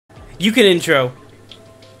You can intro.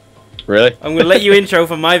 Really? I'm gonna let you intro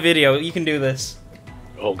for my video. You can do this.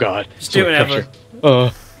 Oh God. Just do it whenever.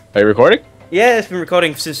 Are you recording? Yeah, it's been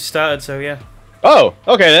recording since it started, so yeah. Oh,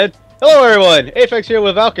 okay then. Hello everyone. Aphex here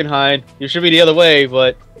with Valkenhyne. You should be the other way,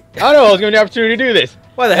 but I don't know. I was given the opportunity to do this.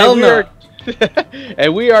 Why the hell not?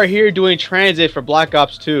 And we are here doing transit for Black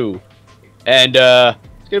Ops 2, and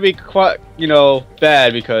it's gonna be quite,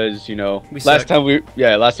 bad because last time we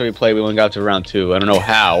played, we only got to round 2. I don't know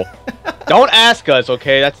how. Don't ask us,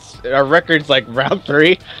 okay? That's our record's like round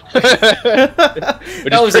 3.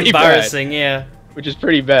 That was embarrassing, yeah. Which is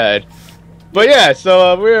pretty bad. But yeah,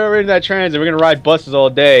 so we're in that transit. We're gonna ride buses all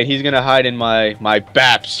day. He's gonna hide in my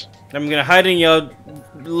baps. I'm gonna hide in your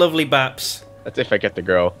lovely baps. That's if I get the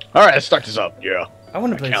girl. All right, let's start this up. Yeah. I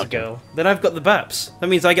want to play as a girl. Then I've got the baps. That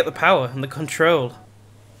means I get the power and the control.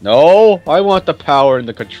 No, I want the power and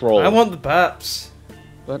the control. I want the baps.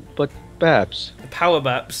 But baps. The power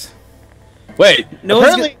baps. Wait. No,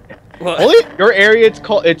 apparently, what? only your area. It's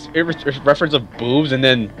reference of boobs, and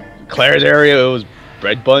then Claire's area it was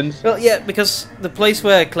bread buns. Well, yeah, because the place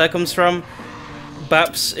where Claire comes from,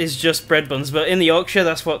 baps is just bread buns. But in the Yorkshire,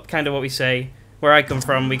 that's what we say. Where I come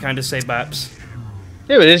from, we kind of say baps.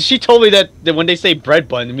 Yeah, but she told me that when they say bread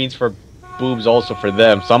bun, it means for boobs also for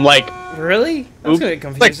them. So I'm like, really? That's gonna get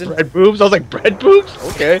confusing. Like bread boobs? I was like, bread boobs?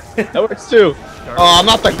 Okay, that works too. Oh, I'm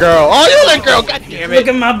not the girl. Oh, you're the girl. God damn it! Look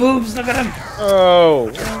at my boobs. Look at them. Oh,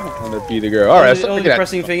 I want to be the girl. All right. The only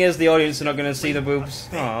depressing thing is the audience are not gonna see the boobs.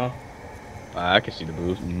 Aw. I can see the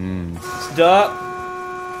boobs. It's dark.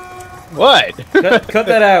 What? Cut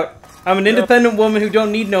that out. I'm an independent woman who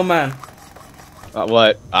don't need no man.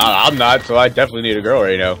 What? I'm not, so I definitely need a girl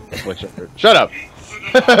right now. Shut up.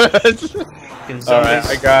 Alright,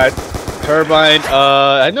 I got turbine.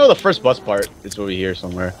 I know the first bus part is over here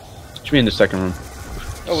somewhere. It should be in the second room.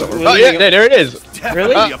 Oh yeah, there it is.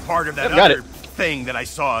 Really? Be a part of that other thing that I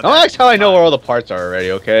saw. Don't ask how I know where all the parts are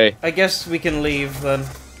already, okay? I guess we can leave then.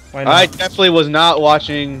 Why not? I definitely was not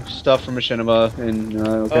watching stuff from Machinima.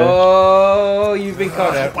 Okay. Oh, you've been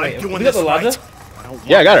caught out. Wait, have we got the ladder?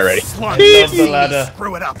 Yeah, I got it ready. I love the ladder.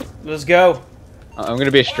 Screw it up. Let's go. I'm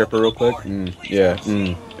gonna be a stripper real quick. Yeah.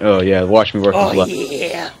 Oh yeah, watch me work. Oh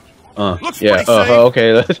yeah. Yeah. Okay. I forgot.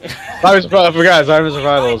 Cyber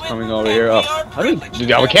Survival is coming over here. Oh, we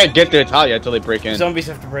can't get to Italia until they break in. Zombies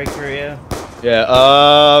have to break through, yeah. Yeah.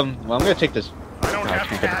 Well, I'm gonna take this. I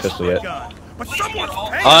can't get the pistol yet.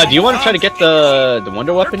 Do you want to try to get the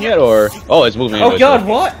wonder weapon yet, or? Oh, it's moving. Oh God,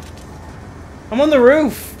 what? I'm on the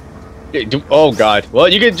roof. Oh God. Well,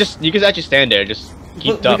 you can actually stand there. Just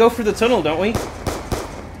keep up. We go through the tunnel, don't we?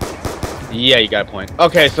 Yeah, you got a point.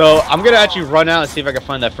 Okay, so I'm gonna actually run out and see if I can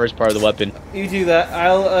find that first part of the weapon. You do that.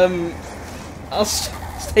 I'll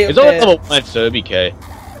stay up It's only level 1, so it'll be okay.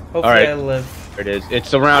 Hopefully All right. I'll live. There it is.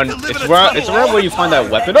 It's around where you find that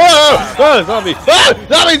weapon. Oh, zombie!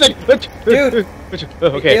 Zombies! Dude.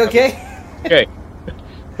 Okay. You okay? Okay.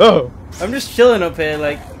 Oh. I'm just chilling up here.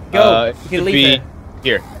 Like, go. You can leave it.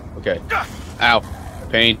 Here. Okay. Ow.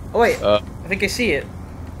 Pain. Oh wait. I think I see it.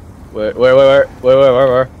 Where?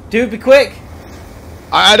 Dude, be quick!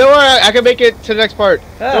 Don't worry, I can make it to the next part.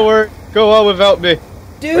 Don't worry, go on without me.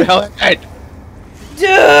 Dude!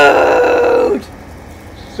 Dude!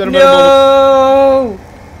 No!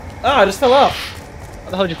 I just fell off. How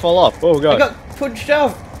the hell did you fall off? Oh God. I got punched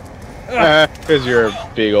off. Because you're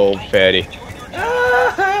a big old fatty.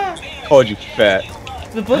 Called you fat.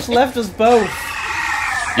 The bus left us both.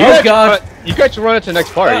 Oh God! You guys should run it to the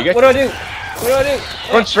next part. What do I do? What do I do?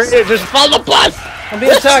 Run straight in, just follow the bus! I'm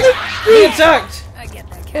being attacked! I'm being attacked!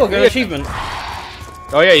 Oh, got an achievement.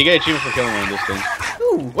 Oh yeah, you get an achievement for killing one of those things.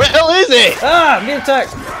 Ooh. Where the hell is it? I'm being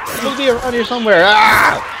attacked! It must be around here somewhere.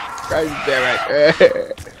 God damn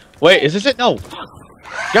it. Wait, is this it? No.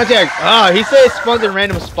 God he said it spawns in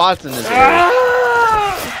random spots in this area.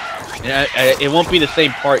 And it won't be the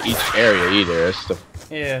same part each area either. That's the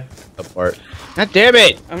part. God damn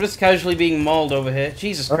it! I'm just casually being mauled over here.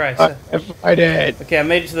 Jesus Christ. I did. Okay, I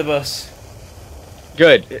made it to the bus.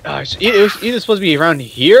 Good. It was either supposed to be around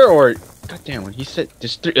here or... God damn, when he said...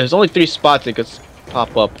 There's only 3 spots that could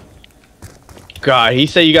pop up. God, he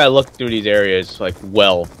said you gotta look through these areas, like,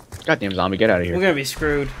 well. Goddamn zombie, get out of here. We're gonna be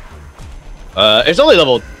screwed. It's only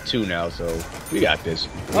level 2 now, so we got this.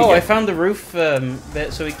 I found the roof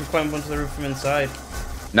bit so we can climb onto the roof from inside.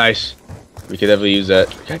 Nice. We could definitely use that.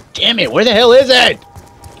 God damn it, where the hell is it?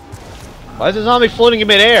 Why is the zombie floating in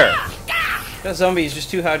midair? That zombie is just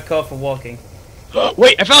too hardcore for walking.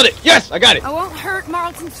 Wait, I found it! Yes, I got it! I won't hurt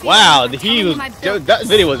Martin's. Wow, that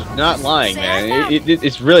video was not lying, man.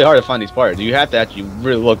 It's really hard to find these parts. You have to actually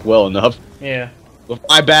really look well enough. Yeah. With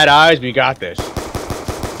my bad eyes, we got this.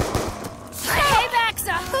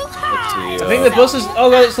 I think the bus is. Oh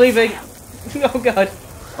god, it's leaving. Oh god.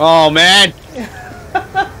 Oh man.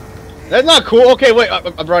 That's not cool. Okay, wait.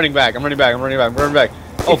 I'm running back. I'm running back.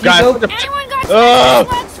 Oh god.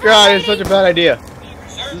 Oh god, it's such a bad idea.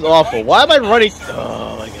 This is awful. Why am I running?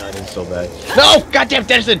 Oh my god, this is so bad. No! Goddamn,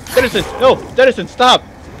 Dennison! Dennison! No! Dennison, stop!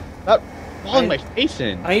 Stop falling my face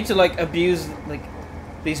in. I need to like abuse like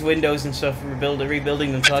these windows and stuff,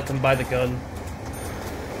 rebuilding them so I can buy the gun.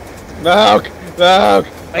 No! No!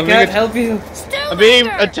 I can't help you. I'm being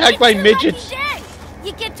attacked by midgets.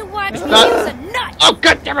 You get to watch me use a nut. Oh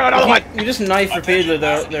god damn it! Another one! You just knife repeatedly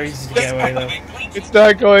though. They're easy to get away though. It's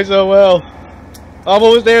not going so well. I'm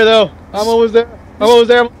almost there though. I'm almost there.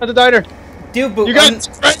 I'm at the diner. Dude, but you got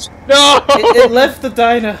no. It left the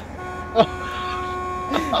diner.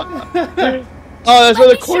 Oh, that's where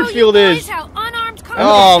the cornfield is.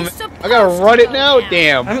 Oh man, I gotta run it now.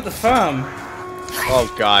 Damn. I'm at the farm.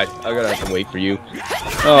 Oh god, I'm gonna have to wait for you.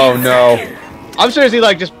 Oh no. I'm seriously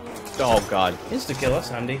like just. Oh god. Insta kill, that's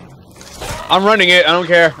handy. I'm running it. I don't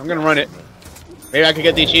care. I'm gonna run it. Maybe I can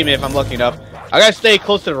get the achievement if I'm lucky enough. I gotta stay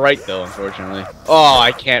close to the right though, unfortunately. Oh,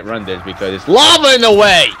 I can't run this because it's lava in the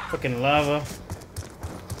way! Fucking lava.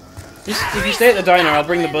 Just, if you stay at the diner, I'll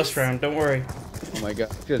bring the bus round, don't worry. Oh my god,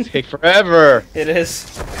 it's gonna take forever. It is.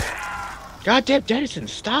 Goddamn Dennison,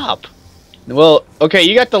 stop! Well, okay,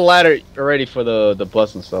 you got the ladder already for the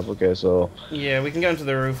bus and stuff, okay, so... Yeah, we can get onto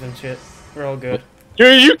the roof and shit. We're all good.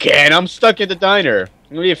 Dude, you can! I'm stuck at the diner.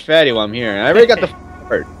 I'm gonna be a fatty while I'm here. I already got the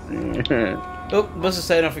part. Oh, bus is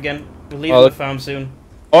setting off again. We're leaving the farm soon.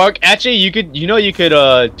 Or actually, you could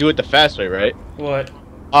do it the fast way, right? What?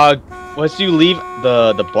 Once you leave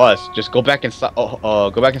the bus, just go back inside.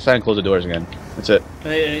 Go back inside and close the doors again. That's it.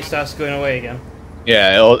 And it starts going away again.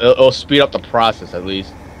 Yeah, it'll speed up the process at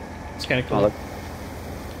least. It's kind of cool.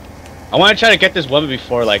 I want to try to get this weapon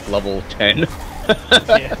before like level 10.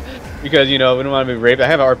 Yeah. Because we don't want to be raped. I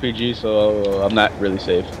have an RPG, so I'm not really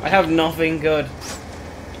safe. I have nothing good.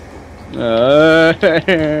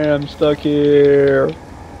 I'm stuck here.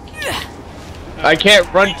 I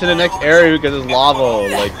can't run to the next area because there's lava,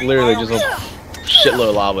 like literally just a shitload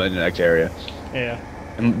of lava in the next area. Yeah.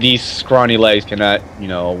 And these scrawny legs cannot,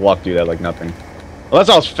 walk through that like nothing. Unless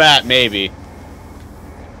I was fat, maybe.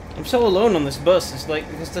 I'm so alone on this bus. It's like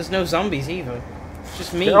because there's no zombies either. It's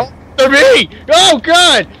just me. They're me! Oh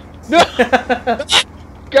god! No!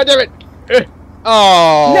 God damn it!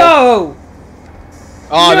 Oh! No!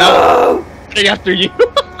 Oh no! No! After you! No,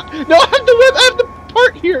 I have the whip! I have the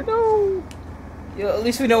part here! No! Yeah, at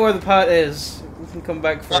least we know where the part is. We can come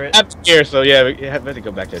back for it. I'm here, so yeah, we have to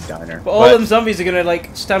go back to the diner. But all them zombies are gonna like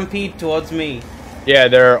stampede towards me. Yeah,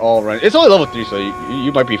 they're all running. It's only level 3, so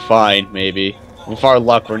you might be fine, maybe. With our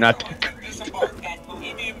luck, we're not that good.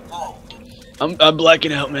 I'm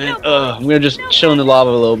blacking out, man. I'm gonna just chill in the lava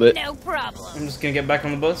a little bit. No problem. I'm just gonna get back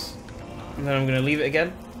on the bus, and then I'm gonna leave it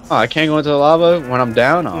again. Oh, I can't go into the lava when I'm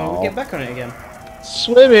down? No, Oh. get back on it again.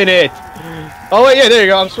 Swim in it! Oh, wait, yeah, there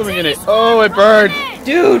you go. I'm swimming in it. Oh, it burned!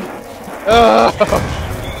 Dude!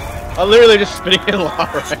 Oh. I'm literally just spinning in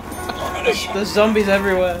lava right now. There's zombies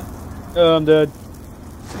everywhere. Oh, I'm dead.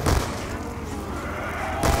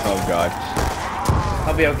 Oh, God.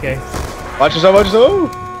 I'll be okay. Watch yourself, watch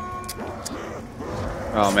yourself!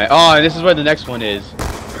 Oh, man. Oh, and this is where the next one is.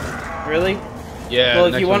 Really? Yeah.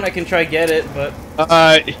 Well, if you want, I can try get it, but...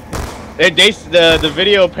 The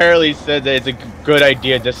video apparently said that it's a good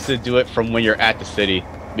idea just to do it from when you're at the city.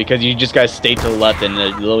 Because you just gotta stay to the left and the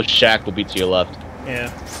little shack will be to your left. Yeah.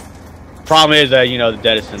 Problem is that, the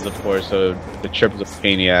Denizens, of course, so the trip is a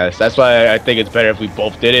pain in the ass. That's why I think it's better if we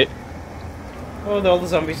both did it. Oh, all the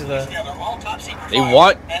zombies are there. They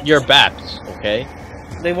want your baps, okay?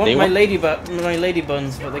 They want my lady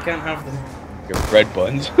buns, but they can't have them. Your bread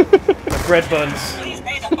buns. My bread buns.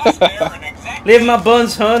 Leave my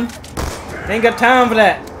buns, hun. Ain't got time for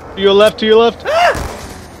that. To your left, to your left.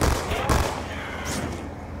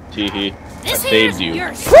 Teehee. I saved you.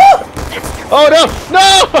 Oh no!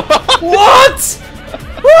 No! What?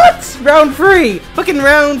 What? Round 3! Fucking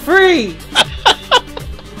round 3!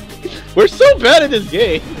 We're so bad at this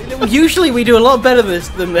game. Usually we do a lot better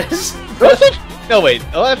than this. No wait,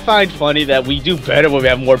 I find funny that we do better when we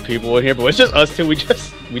have more people in here, but it's just us two. We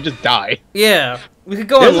just die. Yeah, we could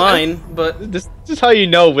go online, but this is how you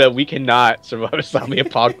know that we cannot survive a zombie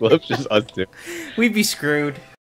apocalypse. Just us two. We'd be screwed.